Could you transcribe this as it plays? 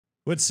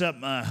What's up,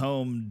 my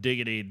home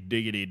diggity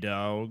diggity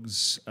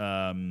dogs?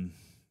 Remind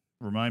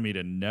me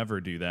to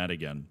never do that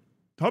again.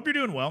 Hope you're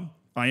doing well.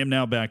 I am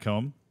now back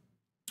home.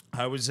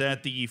 I was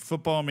at the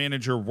Football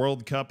Manager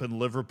World Cup in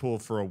Liverpool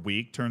for a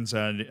week. Turns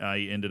out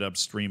I ended up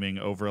streaming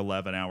over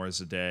 11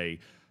 hours a day.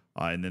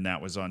 And then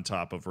that was on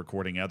top of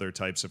recording other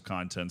types of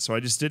content. So I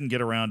just didn't get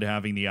around to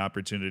having the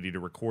opportunity to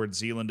record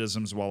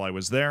Zealandisms while I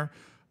was there.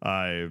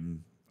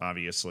 I'm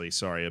obviously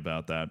sorry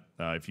about that.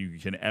 If you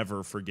can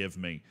ever forgive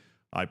me,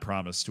 I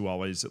promise to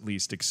always at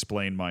least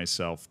explain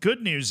myself.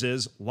 Good news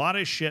is a lot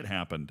of shit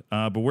happened,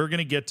 but we're going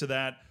to get to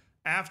that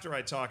after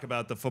I talk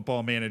about the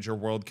Football Manager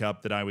World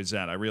Cup that I was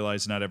at. I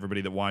realize not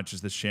everybody that watches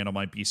this channel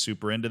might be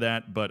super into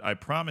that, but I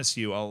promise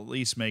you I'll at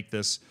least make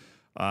this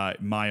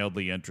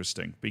mildly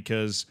interesting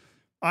because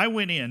I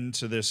went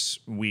into this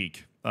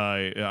week.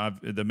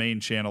 The main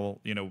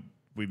channel,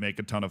 we make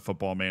a ton of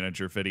Football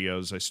Manager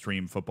videos. I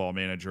stream Football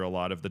Manager a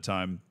lot of the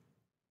time.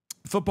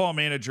 Football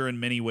Manager in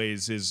many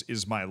ways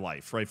is my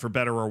life, right? For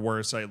better or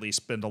worse, I at least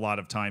spend a lot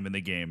of time in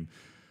the game.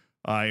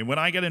 When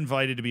I got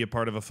invited to be a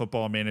part of a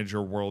Football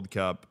Manager World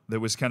Cup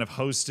that was kind of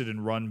hosted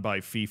and run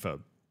by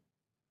FIFA,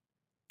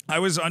 I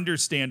was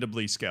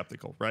understandably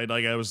skeptical, right?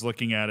 Like I was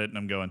looking at it and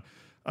I'm going,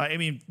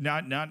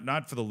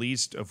 not for the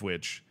least of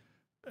which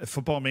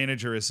Football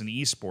Manager as an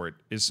esport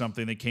is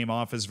something that came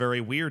off as very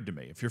weird to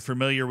me. If you're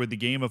familiar with the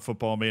game of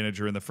Football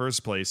Manager in the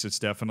first place, it's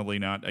definitely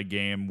not a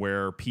game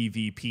where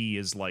PvP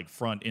is like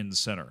front and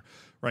center,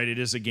 right? It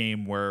is a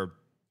game where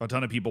a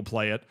ton of people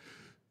play it.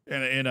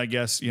 And I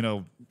guess,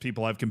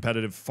 people have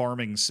competitive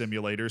farming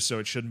simulators, so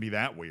it shouldn't be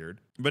that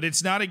weird. But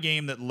it's not a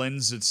game that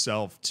lends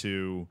itself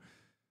to,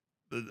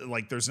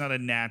 like, there's not a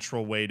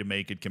natural way to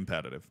make it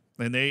competitive.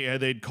 And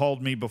they'd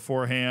called me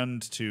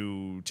beforehand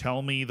to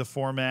tell me the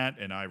format,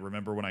 and I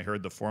remember when I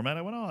heard the format,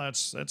 I went, "Oh,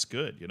 that's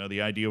good."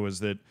 The idea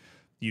was that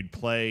you'd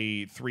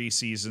play 3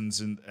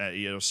 seasons and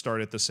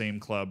start at the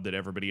same club that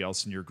everybody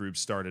else in your group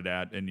started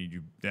at,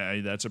 and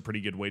that's a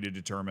pretty good way to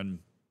determine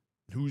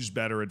who's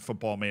better at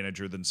Football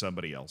Manager than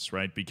somebody else,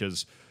 right?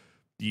 Because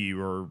you've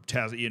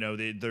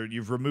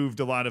removed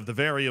a lot of the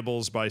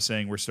variables by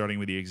saying we're starting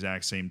with the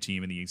exact same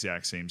team and the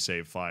exact same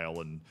save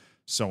file and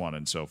so on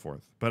and so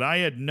forth. But I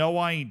had no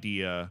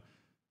idea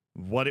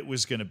what it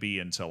was going to be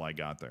until I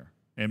got there.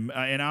 And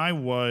I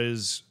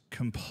was I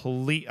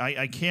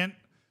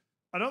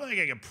don't think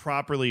I can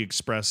properly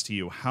express to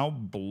you how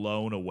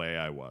blown away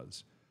I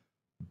was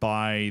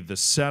by the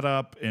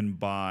setup and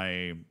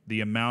by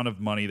the amount of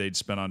money they'd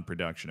spent on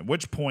production. At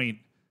which point,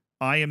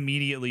 I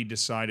immediately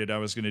decided I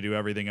was going to do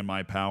everything in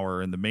my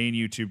power in the main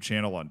YouTube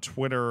channel, on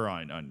Twitter,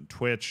 on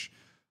Twitch.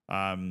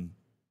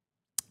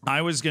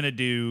 I was going to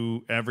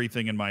do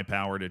everything in my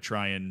power to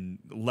try and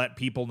let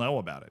people know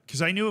about it.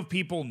 Because I knew if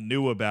people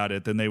knew about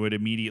it, then they would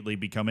immediately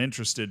become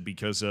interested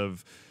because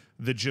of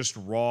the just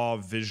raw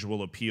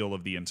visual appeal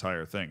of the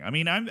entire thing. I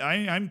mean,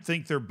 I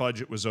think their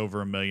budget was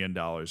over $1 million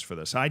for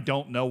this. I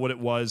don't know what it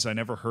was. I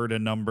never heard a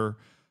number.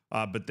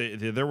 But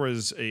there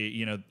was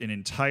an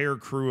entire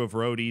crew of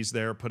roadies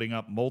there putting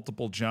up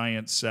multiple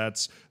giant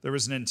sets. There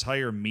was an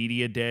entire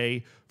media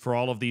day for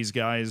all of these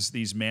guys,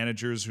 these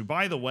managers who,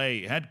 by the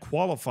way, had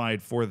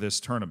qualified for this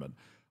tournament.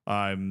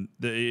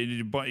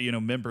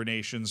 Member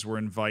nations were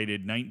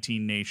invited.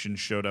 19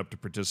 nations showed up to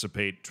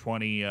participate.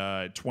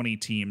 20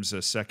 teams,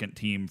 a second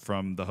team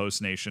from the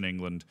host nation,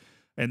 England.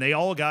 And they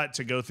all got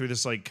to go through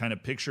this like kind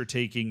of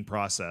picture-taking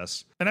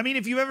process. And I mean,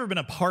 if you've ever been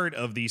a part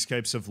of these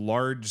types of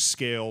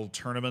large-scale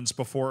tournaments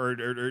before,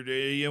 or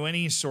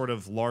any sort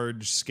of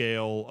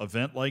large-scale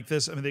event like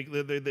this, I mean,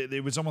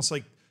 it was almost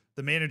like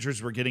the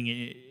managers were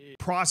getting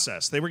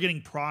processed. They were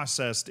getting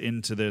processed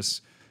into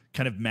this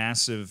kind of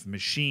massive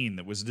machine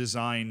that was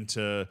designed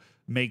to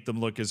make them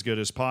look as good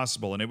as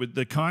possible. And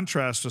the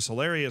contrast was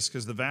hilarious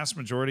because the vast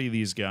majority of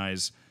these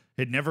guys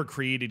had never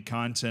created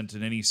content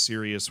in any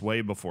serious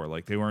way before.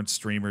 Like, they weren't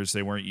streamers,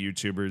 they weren't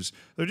YouTubers.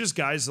 They're just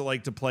guys that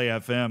like to play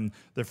FM,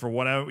 that for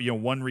whatever,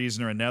 one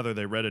reason or another,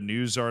 they read a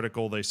news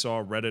article, they saw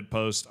a Reddit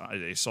post,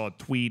 they saw a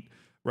tweet,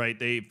 right?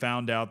 They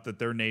found out that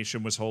their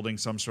nation was holding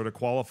some sort of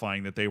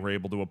qualifying that they were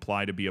able to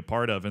apply to be a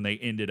part of, and they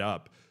ended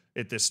up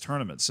at this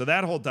tournament. So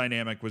that whole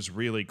dynamic was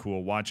really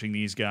cool, watching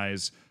these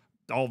guys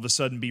all of a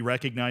sudden be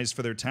recognized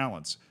for their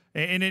talents.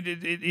 And it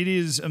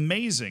is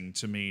amazing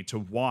to me to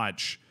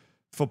watch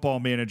Football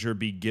Manager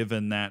be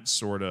given that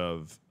sort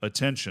of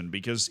attention,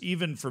 because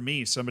even for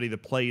me, somebody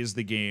that plays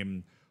the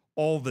game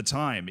all the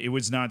time, it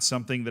was not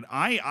something that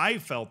I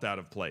felt out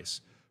of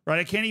place, right?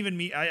 I can't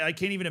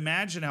even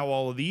imagine how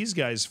all of these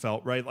guys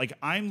felt, right? Like,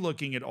 I'm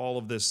looking at all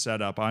of this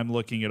setup, I'm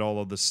looking at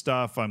all of the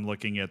stuff, I'm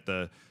looking at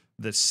the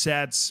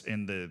sets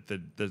and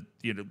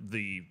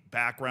the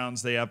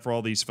backgrounds they have for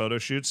all these photo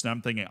shoots, and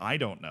I'm thinking, I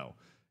don't know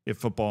if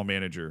Football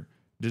Manager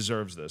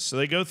deserves this. So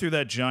they go through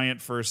that giant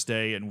first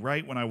day, and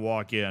right when I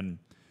walk in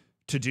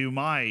to do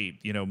my,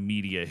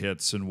 media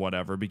hits and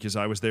whatever, because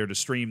I was there to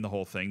stream the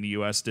whole thing. The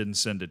U.S. didn't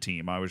send a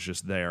team. I was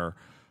just there.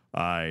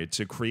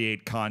 to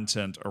create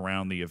content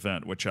around the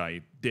event, which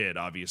I did,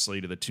 obviously,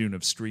 to the tune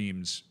of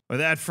streams. But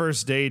that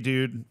first day,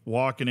 dude,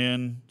 walking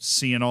in,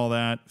 seeing all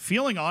that,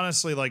 feeling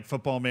honestly like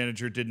Football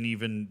Manager didn't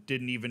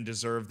even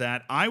deserve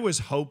that. I was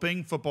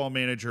hoping Football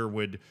Manager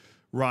would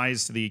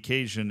rise to the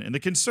occasion, and the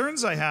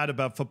concerns I had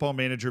about Football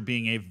Manager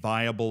being a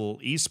viable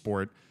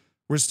esport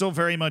were still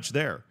very much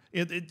there.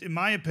 In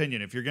my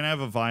opinion, if you're going to have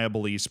a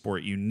viable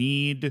esport, you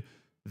need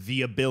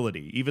the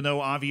ability, even though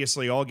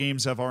obviously all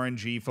games have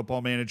RNG,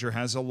 Football Manager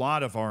has a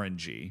lot of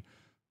RNG,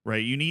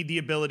 right? You need the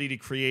ability to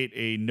create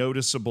a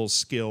noticeable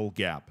skill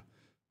gap,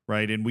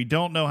 right? And we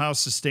don't know how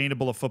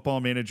sustainable a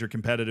Football Manager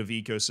competitive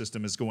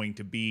ecosystem is going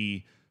to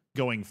be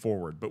going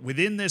forward. But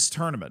within this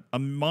tournament,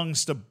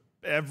 amongst a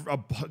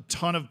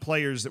ton of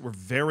players that were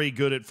very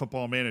good at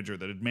Football Manager,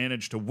 that had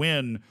managed to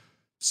win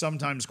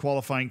sometimes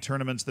qualifying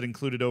tournaments that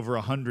included over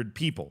 100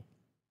 people,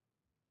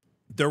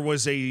 there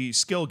was a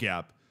skill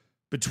gap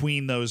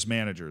between those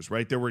managers,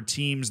 right? There were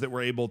teams that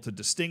were able to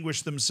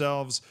distinguish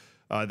themselves.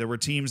 There were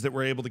teams that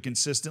were able to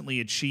consistently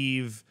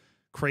achieve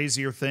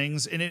crazier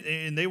things.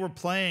 And they were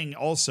playing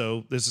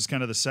also, this is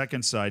kind of the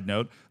second side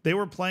note, they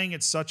were playing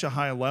at such a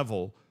high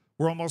level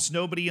where almost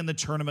nobody in the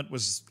tournament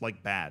was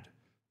like bad,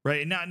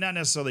 right? Not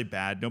necessarily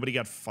bad. Nobody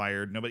got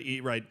fired.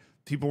 Nobody, right?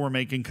 People were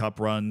making cup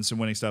runs and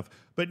winning stuff.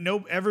 But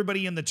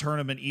everybody in the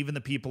tournament, even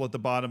the people at the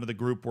bottom of the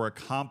group, were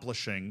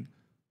accomplishing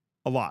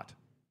a lot.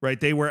 Right,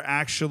 they were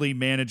actually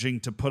managing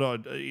to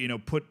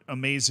put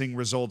amazing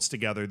results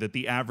together that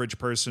the average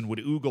person would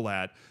oogle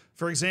at.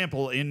 For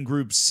example, in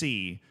Group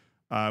C,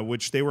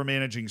 which they were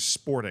managing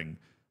Sporting,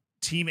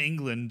 Team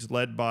England,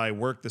 led by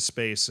Work the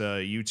Space,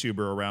 a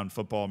YouTuber around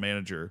Football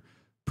Manager,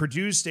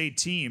 produced a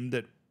team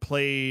that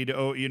played,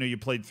 you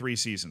played 3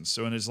 seasons.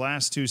 So in his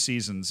last 2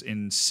 seasons,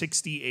 in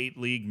 68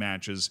 league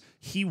matches,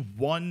 he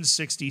won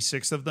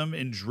 66 of them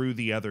and drew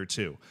the other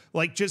 2.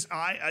 Like just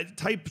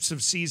types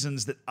of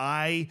seasons that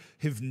I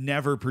have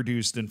never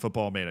produced in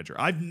Football Manager.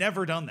 I've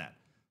never done that.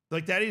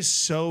 Like that is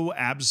so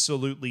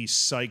absolutely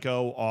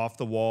psycho, off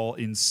the wall,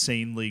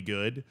 insanely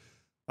good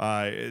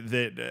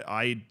that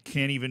I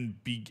can't even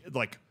be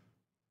like,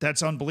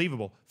 that's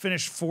unbelievable.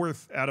 Finished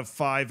 4th out of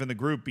 5 in the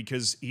group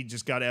because he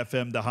just got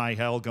FM'd to high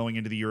hell going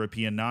into the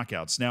European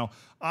knockouts. Now,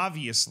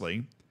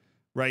 obviously,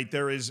 right,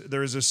 there is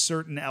a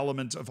certain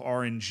element of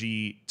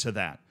RNG to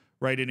that,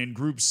 right? And in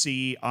Group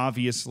C,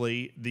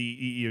 obviously,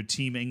 the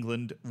Team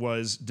England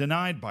was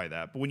denied by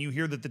that. But when you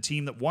hear that the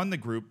team that won the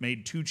group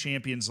made 2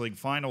 Champions League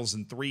finals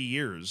in 3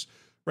 years,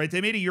 right?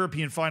 They made a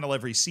European final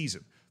every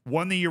season.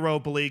 Won the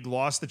Europa League,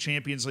 lost the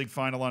Champions League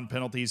final on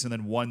penalties, and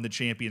then won the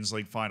Champions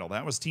League final.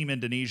 That was Team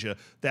Indonesia.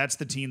 That's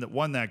the team that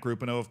won that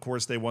group. And of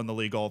course, they won the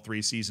league all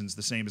 3 seasons,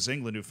 the same as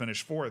England, who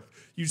finished 4th.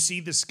 You see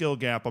the skill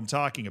gap I'm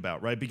talking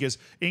about, right? Because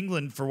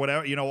England, for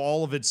whatever,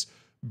 all of its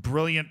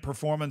brilliant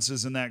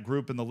performances in that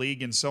group in the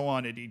league and so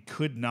on, it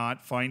could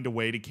not find a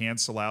way to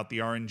cancel out the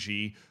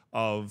RNG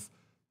of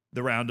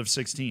the round of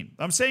 16.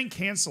 I'm saying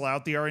cancel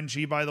out the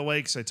RNG, by the way,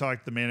 because I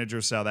talked to the manager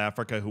of South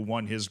Africa who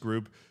won his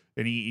group.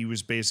 And he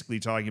was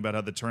basically talking about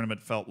how the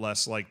tournament felt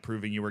less like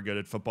proving you were good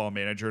at Football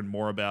Manager and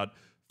more about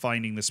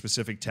finding the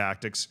specific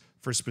tactics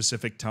for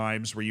specific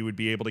times where you would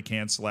be able to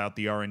cancel out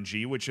the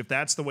RNG, which if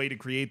that's the way to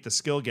create the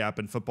skill gap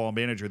in Football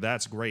Manager,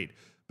 that's great.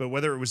 But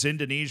whether it was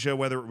Indonesia,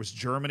 whether it was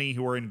Germany,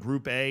 who are in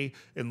Group A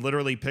and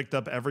literally picked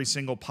up every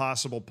single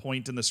possible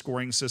point in the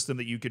scoring system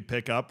that you could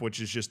pick up,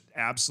 which is just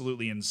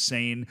absolutely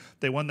insane.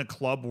 They won the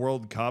Club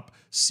World Cup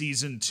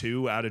Season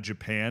 2 out of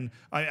Japan.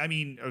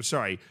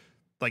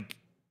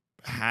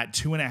 Had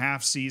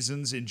 2.5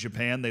 seasons in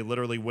Japan. They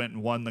literally went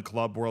and won the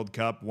Club World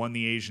Cup, won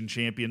the Asian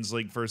Champions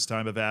League, first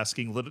time of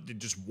asking, literally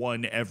just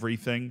won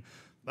everything.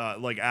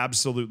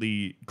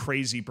 Absolutely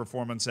crazy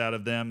performance out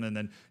of them. And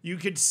then you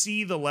could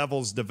see the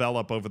levels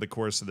develop over the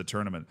course of the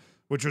tournament,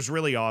 which was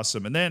really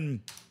awesome. And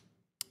then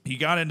he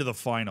got into the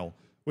final,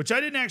 which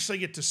I didn't actually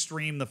get to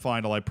stream the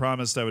final. I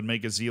promised I would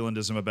make a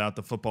Zealandism about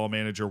the Football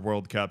Manager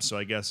World Cup, so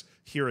I guess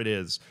here it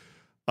is.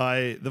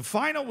 The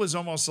final was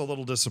almost a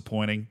little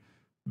disappointing,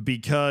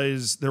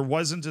 because there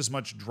wasn't as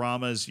much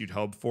drama as you'd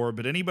hope for.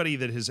 But anybody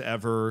that has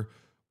ever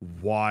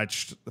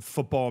watched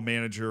Football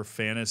Manager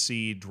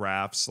fantasy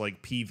drafts,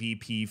 like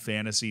PvP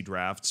fantasy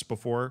drafts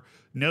before,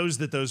 knows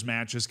that those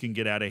matches can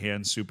get out of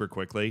hand super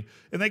quickly.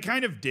 And they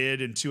kind of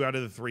did in 2 out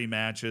of the 3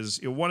 matches.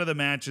 One of the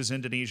matches,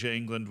 Indonesia,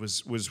 England,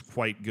 was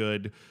quite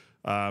good.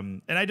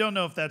 And I don't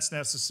know if that's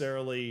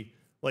necessarily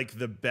like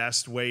the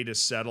best way to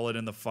settle it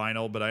in the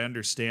final, but I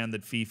understand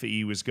that FIFA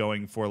E was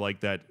going for like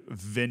that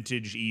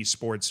vintage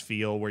esports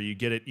feel where you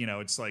get it,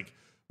 it's like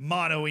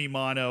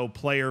mano-a-mano,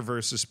 player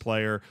versus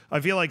player. I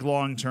feel like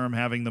long-term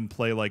having them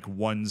play like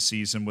 1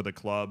 season with a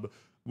club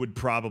would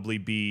probably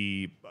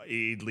be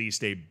at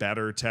least a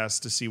better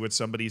test to see what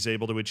somebody's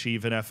able to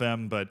achieve in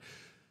FM, but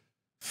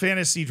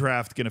fantasy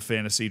draft,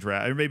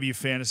 or maybe you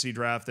fantasy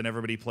draft and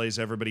everybody plays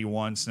everybody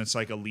once and it's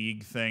like a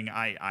league thing.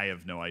 I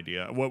have no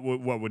idea what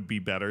would be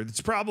better.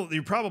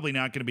 You're probably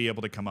not going to be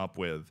able to come up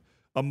with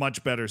a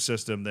much better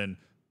system than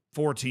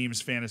 4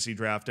 teams fantasy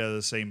draft out of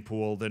the same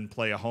pool, then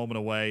play a home and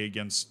away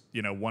against,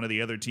 one of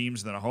the other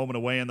teams, then a home and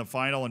away in the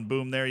final, and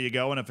boom, there you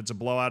go. And if it's a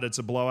blowout, it's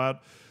a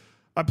blowout.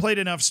 I played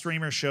enough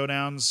streamer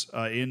showdowns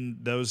in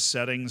those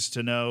settings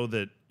to know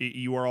that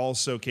you are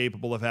also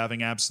capable of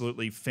having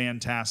absolutely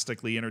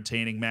fantastically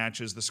entertaining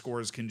matches. The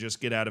scores can just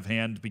get out of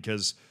hand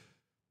because,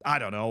 I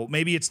don't know,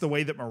 maybe it's the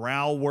way that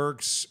morale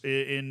works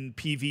in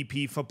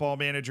PvP Football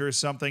Manager or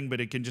something,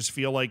 but it can just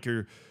feel like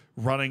you're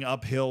running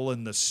uphill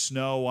in the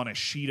snow on a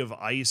sheet of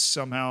ice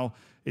somehow.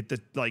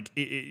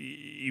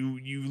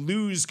 You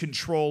lose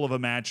control of a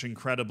match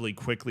incredibly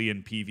quickly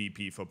in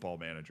PvP Football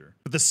Manager.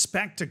 But the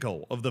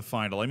spectacle of the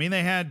final. I mean,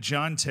 they had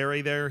John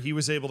Terry there. He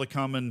was able to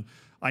come, and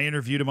I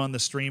interviewed him on the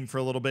stream for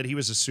a little bit. He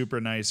was a super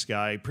nice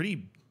guy,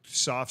 pretty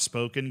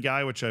soft-spoken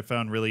guy, which I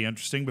found really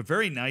interesting, but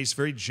very nice,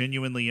 very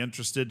genuinely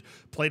interested.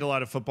 Played a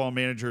lot of Football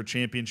Manager,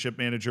 Championship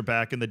Manager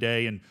back in the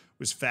day, and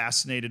was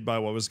fascinated by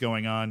what was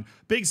going on.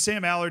 Big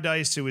Sam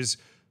Allardyce, who was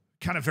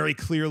kind of very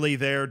clearly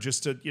there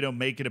just to,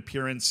 make an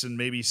appearance and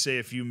maybe say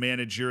a few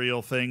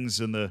managerial things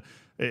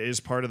as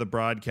part of the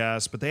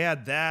broadcast. But they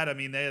had that. I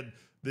mean, they had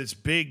this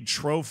big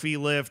trophy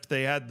lift.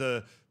 They had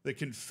the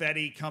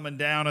confetti coming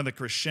down and the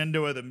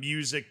crescendo of the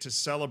music to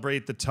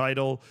celebrate the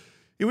title.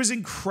 It was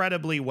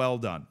incredibly well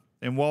done.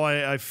 And while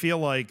I feel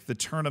like the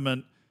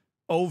tournament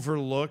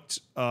overlooked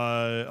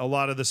a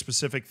lot of the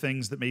specific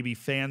things that maybe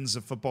fans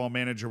of Football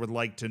Manager would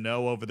like to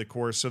know over the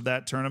course of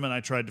that tournament, I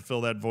tried to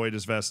fill that void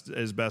as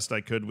best I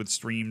could with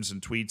streams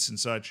and tweets and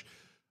such.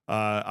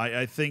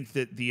 I think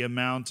that the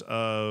amount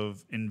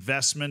of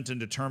investment and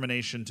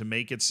determination to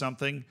make it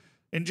something,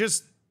 and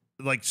just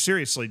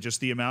seriously, just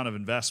the amount of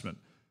investment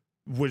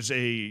was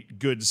a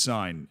good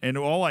sign. And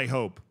all I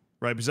hope,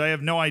 right, because I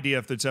have no idea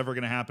if it's ever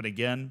going to happen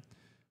again.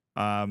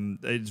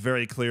 It's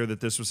very clear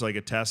that this was like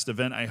a test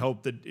event. I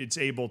hope that it's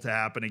able to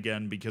happen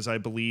again, because I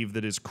believe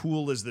that as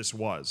cool as this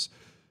was,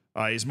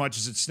 as much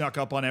as it snuck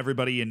up on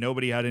everybody and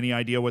nobody had any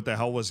idea what the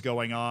hell was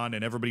going on,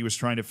 and everybody was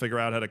trying to figure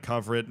out how to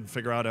cover it and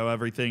figure out how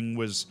everything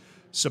was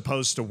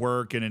supposed to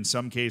work, and in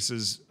some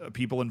cases,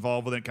 people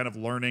involved with it kind of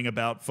learning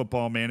about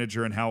Football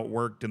Manager and how it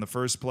worked in the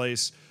first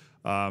place.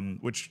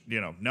 Which,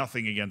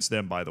 nothing against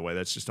them, by the way.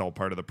 That's just all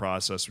part of the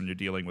process when you're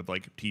dealing with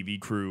like TV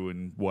crew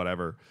and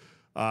whatever.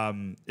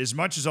 As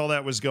much as all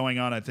that was going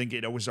on, I think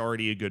it was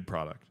already a good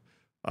product.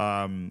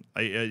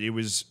 It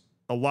was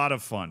a lot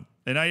of fun.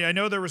 And I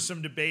know there were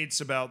some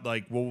debates about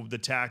the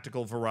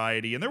tactical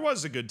variety, and there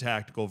was a good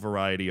tactical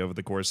variety over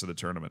the course of the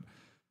tournament.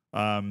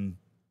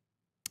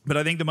 But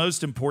I think the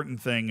most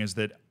important thing is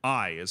that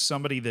I, as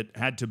somebody that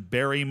had to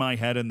bury my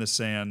head in the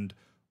sand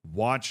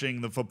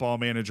watching the Football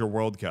Manager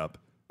World Cup,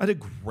 I had a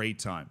great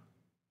time.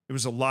 It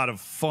was a lot of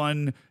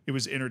fun. It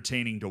was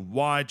entertaining to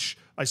watch.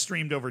 I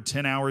streamed over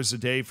 10 hours a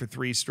day for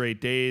 3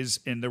 straight days,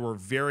 and there were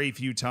very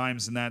few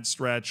times in that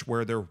stretch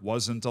where there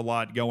wasn't a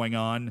lot going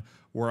on,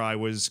 where I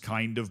was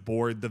kind of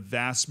bored. The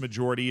vast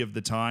majority of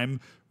the time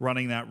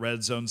running that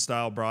Red Zone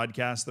style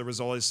broadcast, there was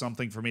always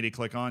something for me to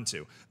click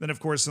onto. Then, of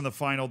course, on the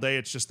final day,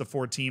 it's just the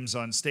 4 teams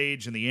on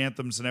stage and the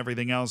anthems and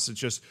everything else. It's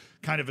just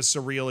kind of a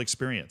surreal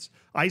experience.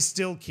 I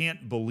still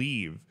can't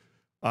believe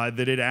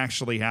that it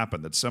actually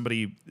happened, that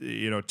somebody,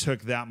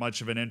 took that much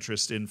of an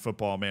interest in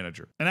Football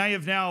Manager. And I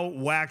have now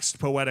waxed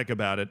poetic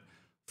about it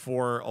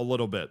for a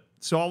little bit.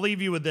 So I'll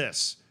leave you with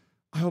this.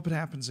 I hope it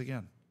happens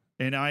again.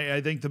 And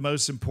I think the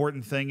most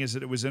important thing is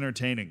that it was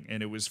entertaining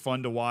and it was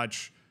fun to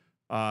watch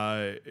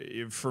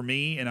for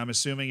me. And I'm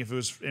assuming if it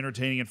was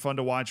entertaining and fun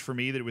to watch for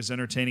me, that it was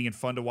entertaining and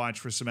fun to watch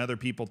for some other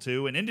people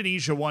too. And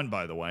Indonesia won,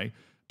 by the way,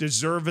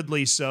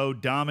 deservedly so,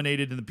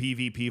 dominated in the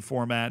PvP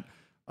format.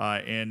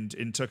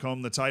 And took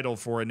home the title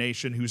for a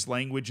nation whose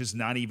language is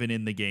not even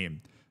in the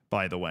game,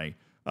 by the way.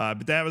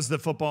 But that was the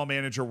Football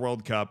Manager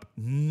World Cup.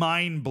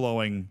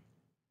 Mind-blowing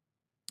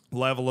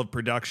level of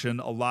production,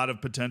 a lot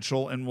of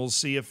potential, and we'll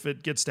see if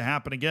it gets to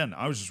happen again.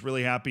 I was just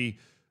really happy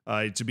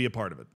to be a part of it.